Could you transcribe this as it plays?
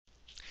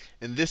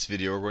In this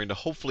video, we're going to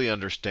hopefully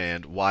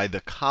understand why the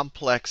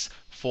complex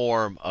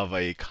form of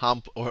a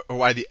or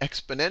why the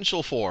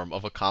exponential form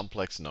of a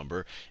complex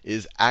number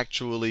is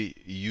actually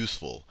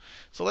useful.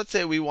 So let's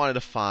say we wanted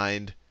to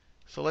find,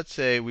 so let's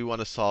say we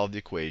want to solve the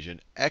equation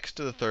x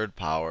to the third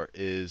power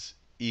is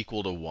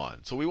equal to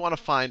 1. So we want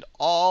to find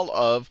all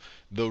of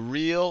the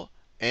real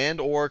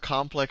and or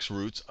complex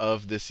roots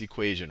of this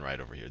equation right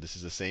over here. This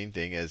is the same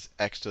thing as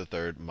x to the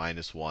third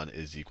minus 1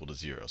 is equal to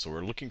 0. So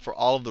we're looking for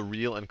all of the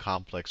real and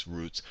complex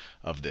roots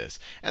of this.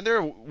 And there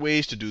are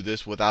ways to do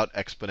this without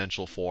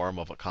exponential form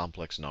of a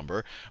complex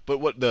number. But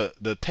what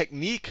the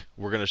technique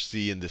we're going to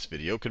see in this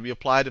video could be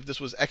applied if this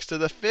was x to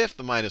the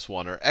fifth minus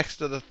 1 or x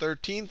to the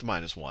 13th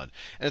minus 1.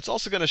 And it's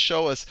also going to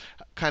show us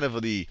kind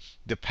of the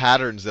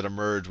patterns that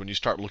emerge when you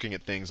start looking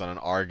at things on an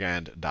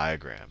Argand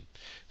diagram.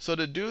 So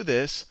to do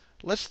this,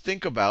 let's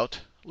think about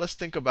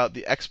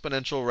the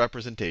exponential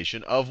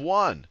representation of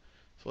 1.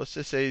 So let's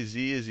just say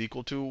z is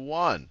equal to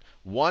 1.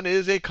 1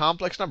 is a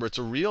complex number. It's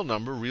a real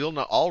number.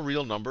 All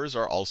real numbers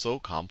are also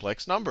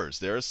complex numbers.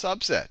 They're a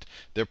subset.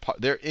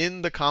 They're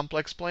in the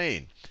complex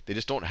plane. They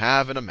just don't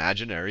have an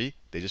imaginary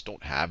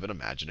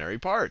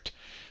part.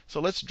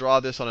 So let's draw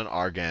this on an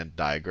Argand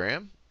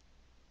diagram.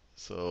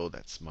 So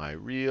that's my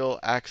real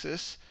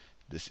axis.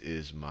 This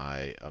is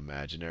my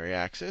imaginary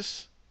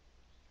axis.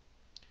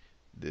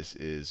 This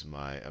is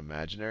my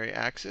imaginary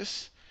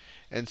axis.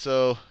 And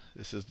so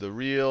this is the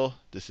real,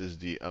 this is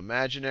the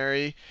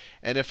imaginary.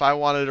 And if I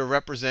wanted to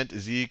represent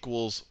z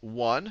equals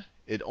 1,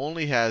 it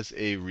only has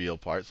a real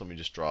part. So let me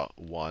just draw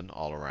 1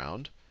 all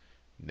around.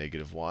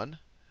 Negative 1,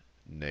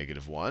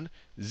 negative 1.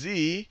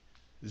 Z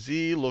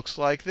looks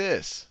like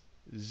this.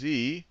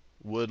 Z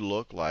would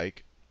look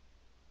like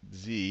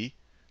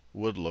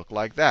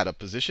that, a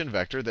position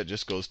vector that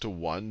just goes to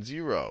 1,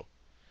 0.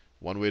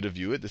 One way to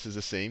view it, this is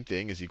the same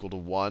thing, is equal to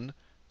 1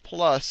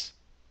 plus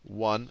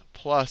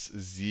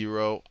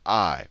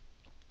 0i.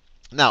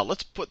 Now,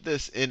 let's put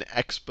this in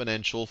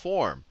exponential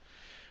form.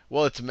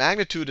 Well, its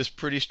magnitude is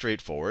pretty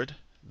straightforward.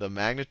 The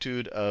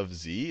magnitude of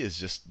z is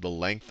just the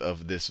length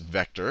of this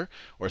vector,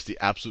 or it's the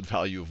absolute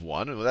value of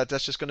 1. Well,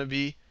 that's just going to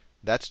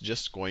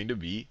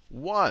be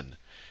 1.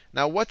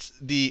 Now, what's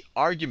the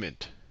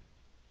argument?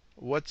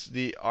 What's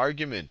the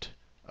argument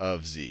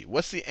of z?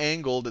 What's the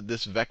angle that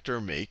this vector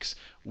makes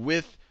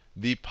with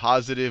the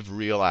positive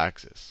real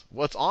axis?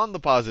 What's on the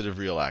positive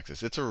real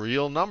axis? It's a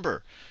real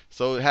number.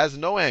 So it has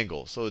no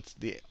angle. So it's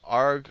the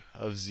arg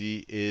of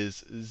z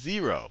is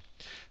 0.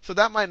 So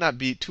that might not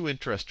be too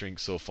interesting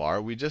so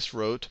far. We just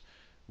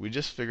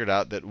figured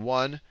out that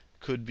 1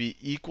 could be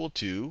equal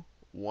to,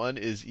 1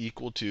 is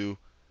equal to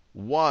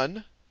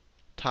 1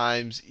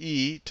 times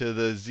e to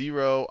the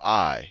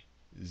 0i.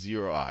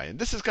 0i. And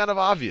this is kind of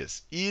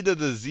obvious. E to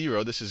the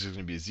 0, this is going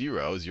to be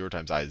 0. 0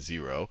 times I is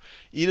 0.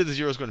 E to the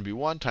 0 is going to be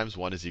 1 times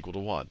 1 is equal to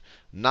 1.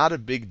 Not a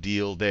big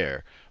deal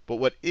there. But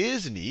what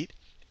is neat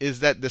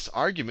is that this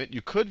argument,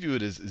 you could view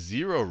it as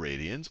 0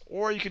 radians,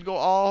 or you could go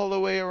all the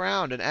way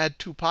around and add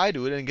 2 pi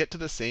to it and get to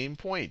the same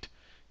point.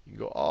 You can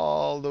go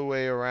all the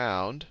way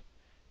around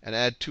and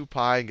add 2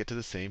 pi and get to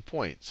the same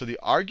point. So the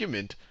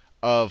argument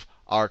of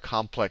our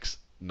complex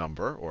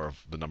number, or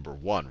of the number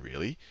 1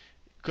 really,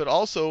 could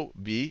also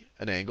be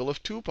an angle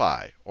of 2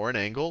 pi, or an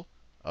angle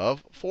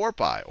of 4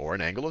 pi, or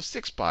an angle of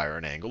 6 pi, or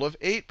an angle of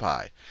 8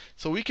 pi.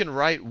 So we can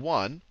write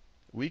 1.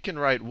 We can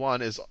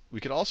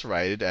also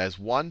write it as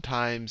 1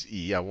 times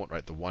e. I won't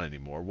write the 1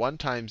 anymore. 1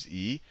 times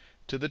e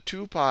to the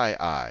 2 pi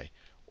I,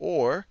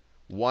 or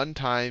 1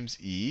 times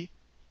e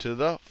to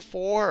the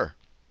 4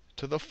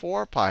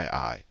 pi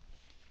I.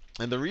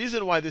 And the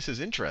reason why this is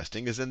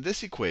interesting is in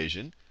this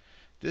equation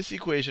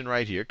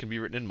right here can be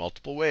written in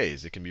multiple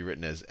ways. It can be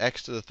written as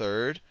x to the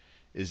third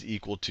is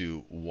equal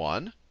to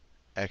 1.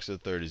 X to the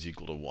third is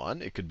equal to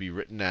 1. It could be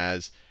written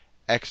as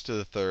x to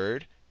the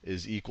third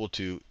is equal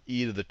to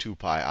e to the 2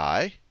 pi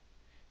I.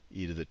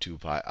 E to the 2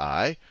 pi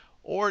I.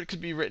 Or it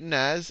could be written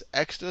as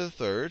x to the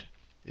third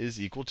is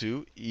equal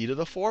to e to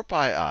the 4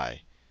 pi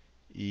I.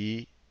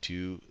 E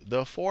to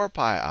the 4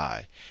 pi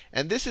I.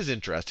 And this is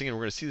interesting, and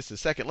we're going to see this in a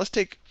second. Let's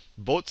take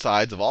both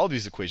sides of all of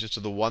these equations to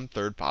the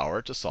 1/3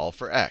 power to solve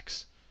for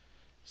x.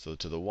 So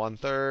to the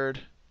 1/3,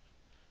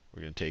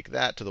 we're going to take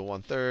that to the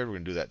 1/3. We're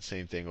going to do that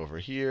same thing over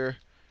here.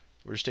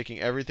 We're just taking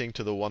everything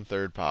to the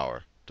 1/3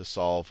 power to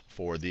solve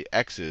for the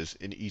x's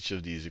in each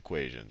of these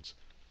equations.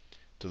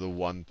 To the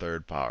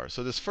 1/3 power.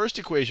 So this first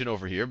equation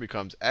over here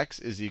becomes x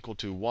is equal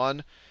to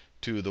 1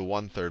 to the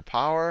 1/3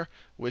 power,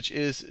 which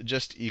is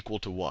just equal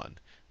to 1.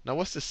 Now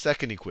what's the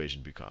second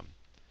equation become?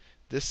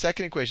 This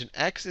second equation,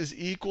 x is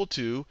equal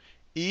to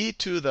e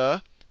to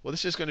the, well,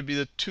 this is going to be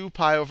the 2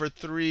 pi over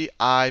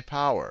 3i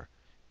power.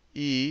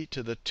 E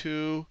to the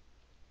 2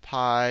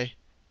 pi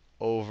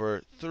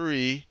over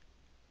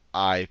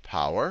 3i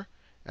power.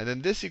 And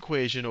then this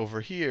equation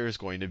over here is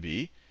going to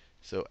be,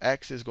 so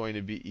x is going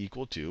to be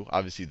equal to,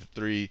 obviously the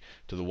 3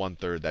 to the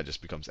 1/3, that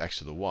just becomes x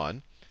to the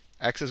 1.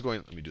 X is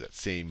going, let me do that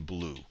same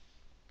blue.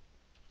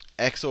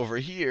 X over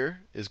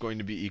here is going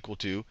to be equal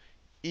to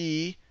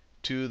e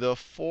to the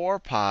 4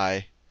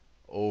 pi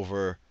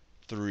over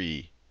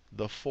 3i.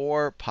 the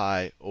 4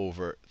 pi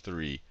over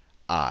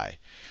 3I.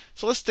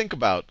 So let's think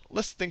about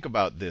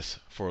this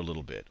for a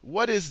little bit.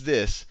 What is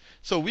this?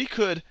 So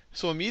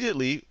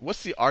immediately,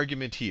 what's the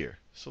argument here?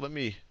 So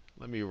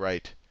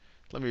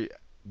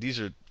these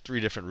are three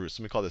different roots.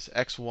 Let me call this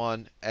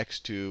x1,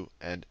 x2,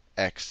 and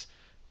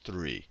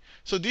x3.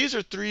 So these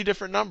are three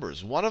different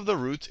numbers. One of the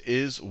roots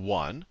is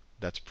 1.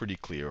 That's pretty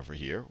clear over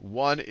here.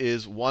 1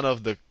 is one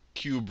of the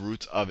cube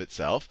roots of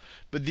itself.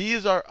 But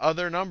these are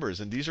other numbers,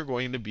 and these are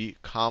going to be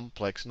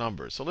complex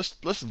numbers. So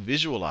let's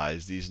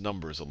visualize these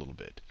numbers a little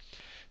bit.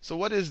 So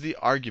what is the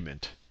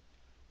argument?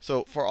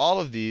 So for all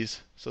of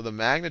these, so the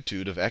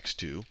magnitude of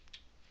x2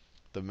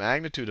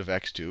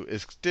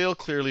 is still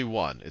clearly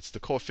 1. It's the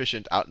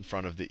coefficient out in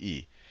front of the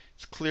e.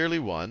 It's clearly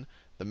 1.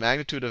 The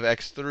magnitude of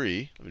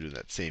x3, let me do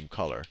that same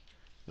color.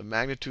 The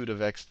magnitude of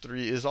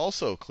x3 is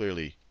also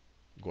clearly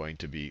going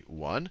to be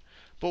 1.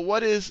 But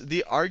what is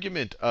the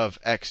argument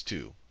of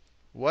x2?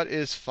 What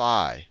is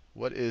phi?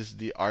 What is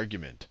the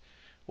argument?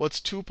 Well, it's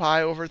 2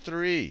 pi over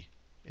 3.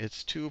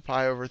 It's 2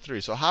 pi over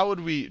 3. So how would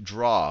we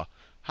draw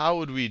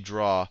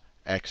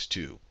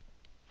x2?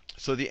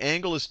 So the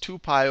angle is 2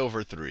 pi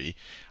over 3.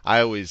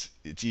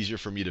 It's easier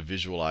for me to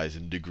visualize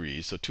in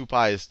degrees. So 2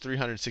 pi is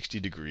 360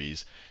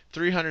 degrees.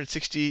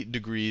 360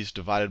 degrees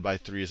divided by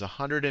 3 is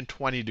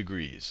 120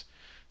 degrees.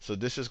 So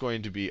this is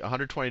going to be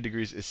 120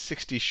 degrees is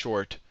 60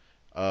 short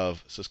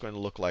of, so it's going to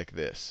look like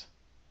this.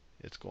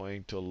 It's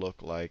going to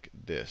look like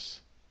this.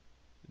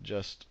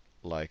 Just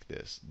like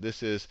this.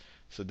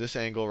 So this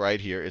angle right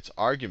here, its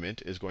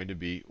argument is going to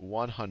be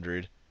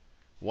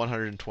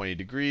 120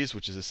 degrees,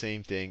 which is the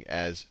same thing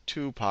as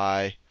 2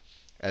 pi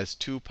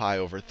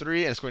over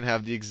 3. And it's going to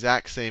have the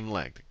exact same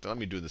length. Let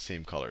me do the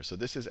same color. So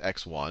this is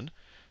x1.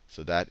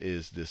 So that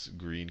is this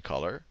green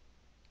color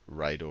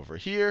right over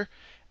here.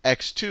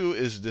 x2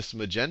 is this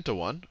magenta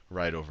one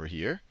right over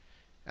here.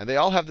 And they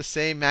all have the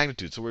same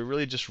magnitude. So we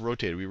really just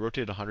rotated. We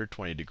rotated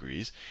 120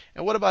 degrees.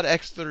 And what about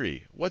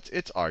x3? What's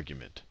its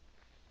argument?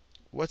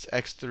 What's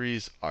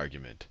x3's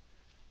argument?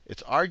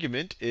 Its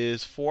argument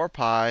is 4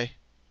 pi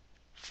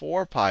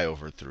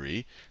over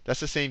 3. That's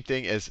the same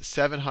thing as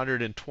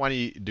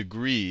 720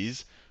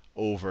 degrees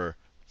over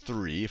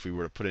 3, if we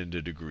were to put it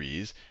into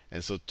degrees.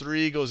 And so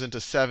 3 goes into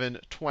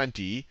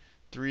 720.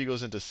 3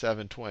 goes into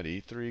 720.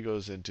 3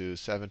 goes into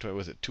 720.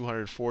 Was it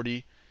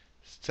 240?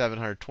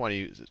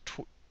 720.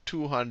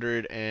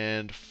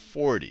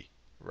 240.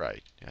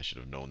 Right. I should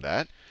have known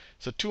that.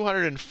 So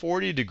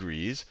 240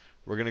 degrees.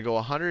 We're going to go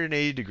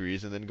 180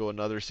 degrees and then go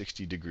another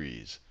 60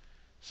 degrees.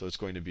 So it's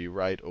going to be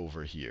right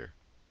over here.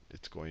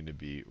 It's going to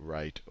be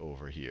right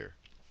over here.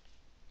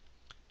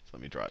 So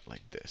let me draw it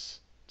like this.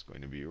 It's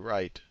going to be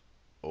right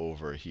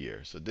over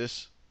here. So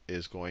this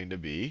is going to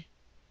be,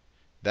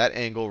 that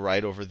angle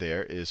right over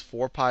there is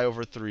 4 pi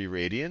over 3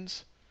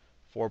 radians.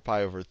 4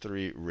 pi over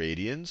 3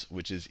 radians,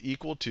 which is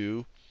equal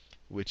to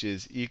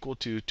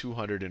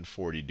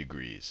 240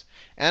 degrees.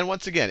 And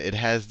once again, it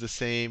has the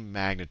same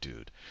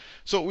magnitude.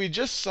 So what we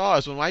just saw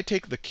is when I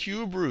take the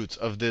cube roots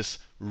of this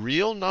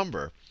real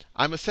number,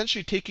 I'm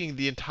essentially taking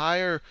the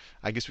entire,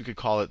 I guess we could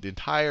call it the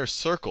entire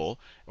circle,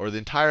 or the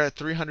entire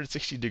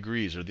 360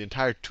 degrees, or the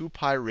entire 2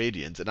 pi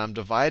radians, and I'm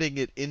dividing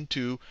it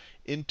into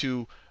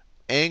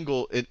into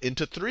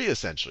 3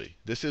 essentially.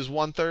 This is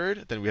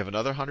 1/3, then we have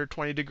another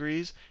 120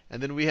 degrees,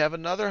 and then we have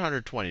another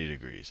 120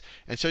 degrees.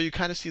 And so you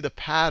kind of see the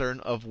pattern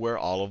of where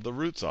all of the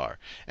roots are.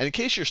 And in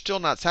case you're still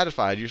not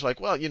satisfied, you're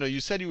like, well, you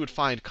said you would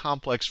find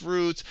complex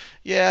roots.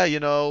 Yeah,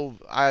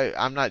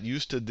 I'm not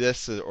used to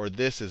this, or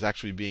this is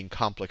actually being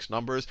complex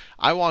numbers.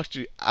 I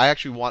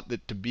actually want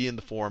it to be in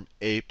the form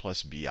a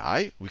plus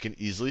bi. We can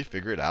easily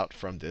figure it out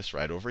from this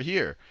right over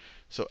here.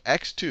 So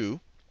x2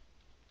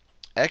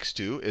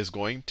 is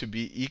going to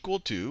be equal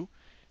to,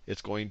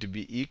 it's going to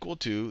be equal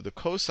to the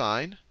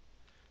cosine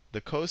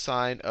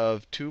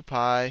of 2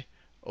 pi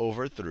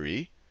over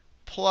 3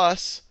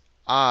 plus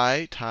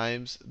I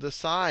times the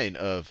sine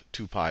of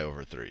 2 pi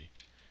over 3.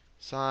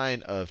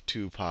 Sine of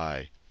 2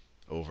 pi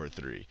over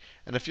 3.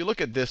 And if you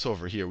look at this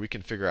over here, we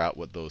can figure out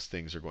what those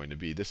things are going to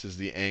be. This is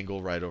the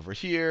angle right over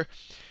here.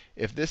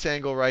 If this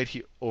angle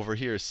over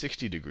here is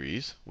 60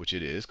 degrees, which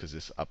it is, because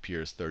this up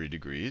here is 30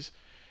 degrees,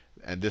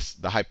 and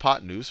the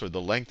hypotenuse, or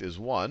the length, is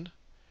 1,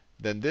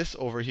 then this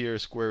over here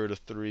is square root of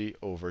 3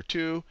 over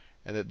 2,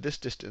 and that this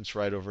distance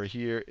right over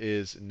here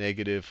is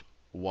negative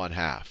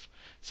 1/2.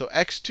 So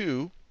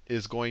x2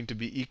 is going to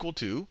be equal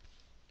to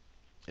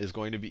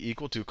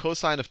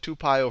cosine of 2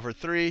 pi over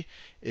 3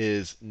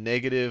 is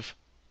negative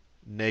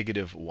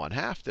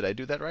 1/2. Did I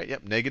do that right?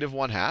 Yep, negative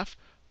 1/2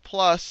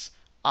 plus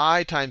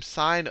I times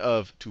sine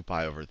of 2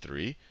 pi over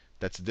 3.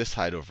 That's this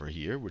height over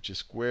here, which is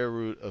square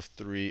root of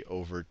 3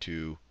 over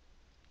 2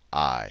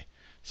 I.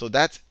 So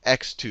that's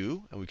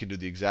x2, and we can do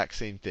the exact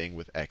same thing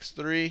with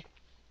x3.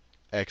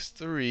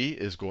 x3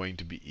 is going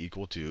to be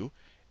equal to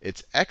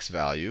its x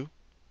value,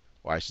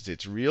 or I should say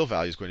its real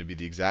value is going to be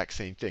the exact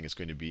same thing. It's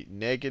going to be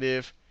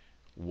negative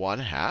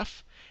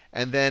 1/2.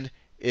 And then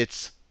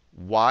its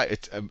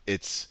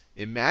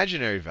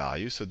imaginary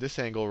value, so this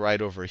angle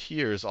right over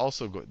here is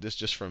also, this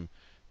just from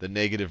the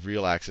negative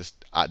real axis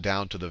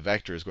down to the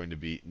vector is going to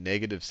be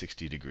negative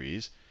 60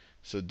 degrees.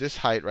 So this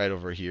height right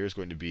over here is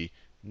going to be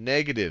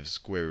negative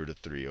square root of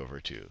 3 over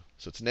 2.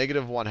 So it's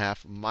negative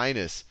 1/2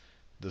 minus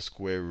the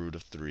square root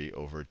of 3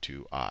 over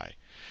 2I.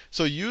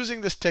 So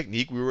using this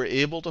technique, we were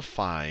able to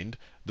find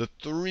the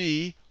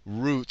three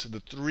roots,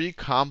 the three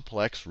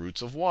complex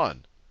roots of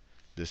 1.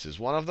 This is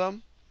one of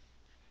them.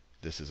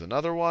 This is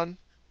another one.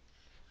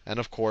 And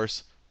of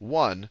course,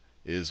 1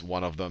 is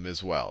one of them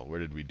as well. Where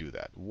did we do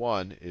that?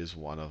 1 is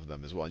one of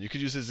them as well. And you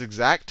could use this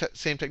exact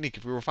same technique.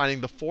 If we were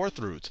finding the fourth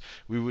roots,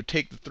 we would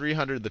take the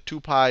 300, the 2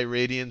 pi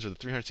radians, or the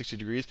 360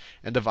 degrees,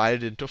 and divide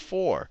it into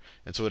 4.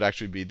 And so it would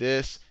actually be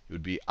this. It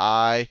would be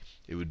I.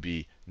 It would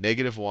be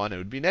negative 1. It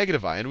would be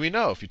negative I. And we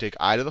know if you take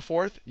I to the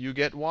fourth, you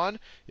get 1.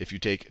 If you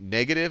take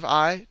negative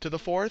I to the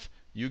fourth,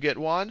 you get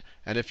 1.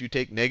 And if you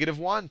take negative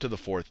 1 to the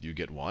fourth, you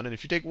get 1. And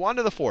if you take 1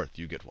 to the fourth,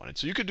 you get 1. And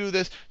so you could do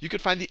this. You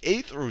could find the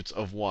eighth roots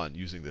of 1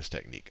 using this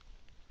technique.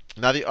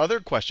 Now, the other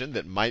question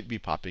that might be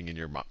popping in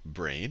your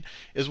brain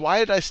is, why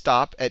did I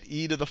stop at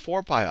e to the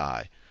 4 pi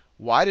I?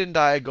 Why didn't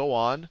I go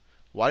on?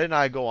 Why didn't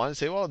I go on and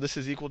say, well, this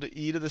is equal to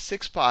e to the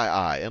 6 pi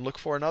I, and look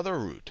for another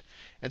root?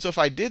 And so if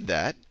I did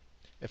that,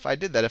 if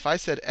I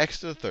said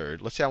x to the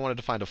third, let's say I wanted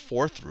to find a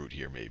fourth root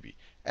here maybe.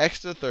 X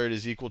to the third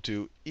is equal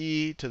to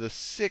e to the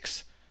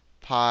 6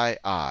 pi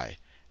I.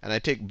 And I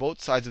take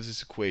both sides of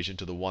this equation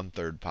to the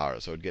 1/3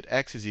 power. So I'd get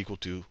x is equal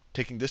to,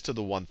 taking this to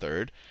the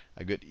 1/3,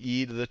 I get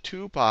e to the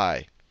 2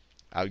 pi.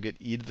 I would get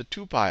e to the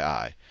 2 pi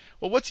I.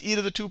 Well, what's e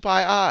to the 2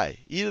 pi I?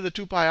 E to the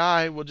 2 pi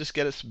I will just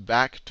get us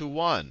back to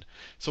 1.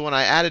 So when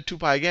I added 2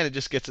 pi again, it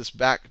just gets us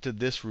back to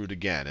this root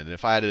again. And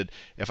if I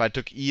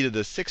took e to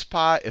the 6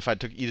 pi, if I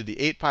took e to the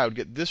 8 pi, I would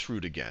get this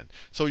root again.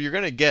 So you're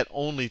going to get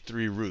only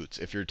 3 roots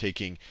if you're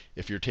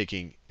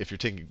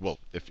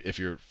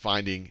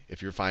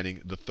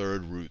finding the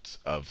third roots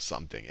of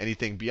something.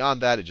 Anything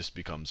beyond that, it just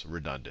becomes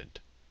redundant.